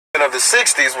of the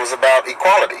 60s was about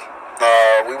equality.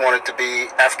 We wanted to be,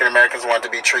 African Americans wanted to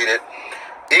be treated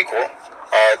equal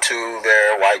to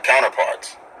their white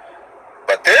counterparts.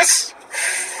 But this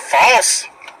false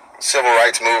civil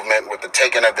rights movement with the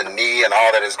taking of the knee and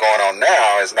all that is going on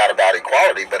now is not about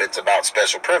equality, but it's about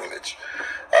special privilege.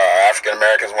 African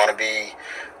Americans want to be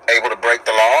able to break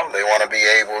the law. They want to be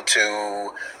able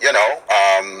to,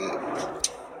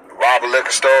 rob a liquor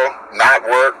store, not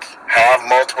work, have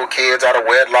multiple kids out of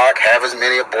wedlock, have as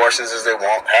many abortions as they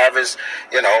want, have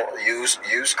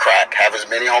use crack, have as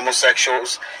many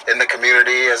homosexuals in the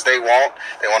community as they want.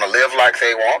 They want to live like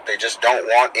they want. They just don't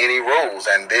want any rules.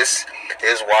 And this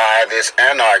is why this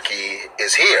anarchy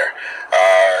is here.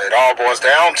 It all boils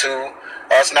down to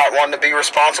us not wanting to be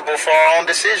responsible for our own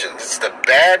decisions. It's the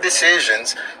bad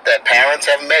decisions that parents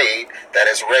have made that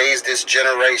has raised this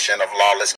generation of lawless